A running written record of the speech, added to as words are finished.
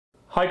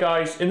Hi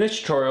guys, in this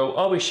tutorial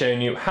I'll be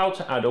showing you how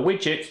to add a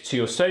widget to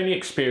your Sony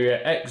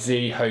Xperia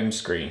XZ home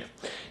screen.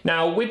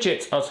 Now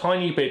widgets are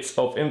tiny bits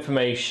of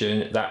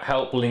information that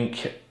help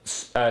link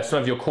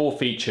some of your core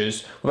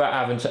features without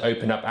having to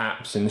open up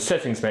apps in the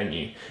settings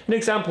menu. An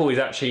example is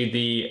actually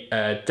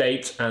the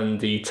date and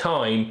the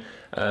time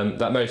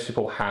that most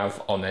people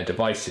have on their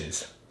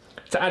devices.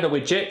 To add a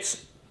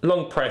widget,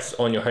 long press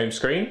on your home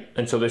screen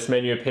until this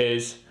menu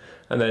appears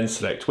and then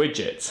select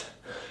widget.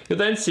 You'll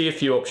then see a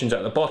few options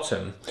at the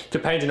bottom,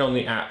 depending on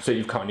the apps that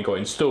you've currently got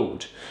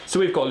installed. So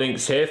we've got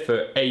links here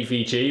for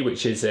AVG,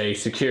 which is a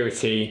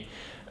security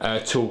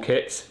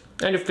toolkit,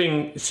 and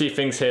you'll see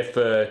things here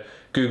for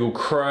Google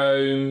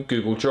Chrome,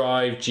 Google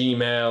Drive,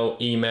 Gmail,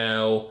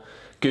 email,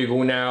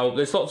 Google Now.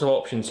 There's lots of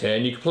options here,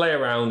 and you can play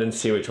around and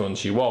see which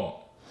ones you want.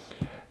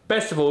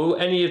 Best of all,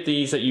 any of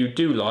these that you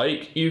do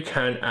like, you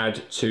can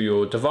add to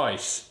your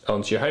device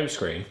onto your home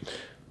screen.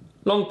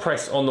 Long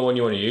press on the one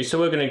you want to use, so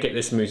we're going to get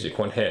this music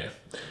one here.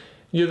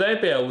 You'll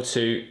then be able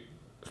to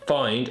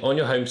find on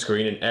your home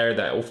screen an area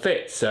that will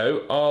fit.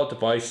 So our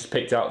device has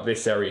picked out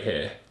this area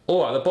here.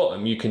 Or at the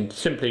bottom, you can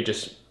simply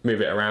just move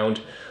it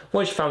around.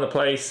 Once you've found the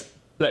place,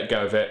 let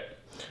go of it.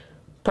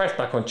 Press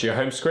back onto your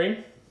home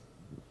screen,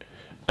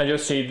 and you'll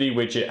see the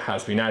widget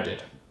has been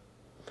added.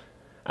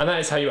 And that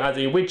is how you add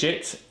a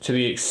widget to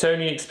the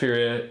Sony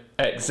Xperia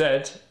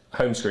XZ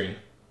home screen.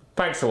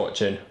 Thanks for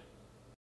watching.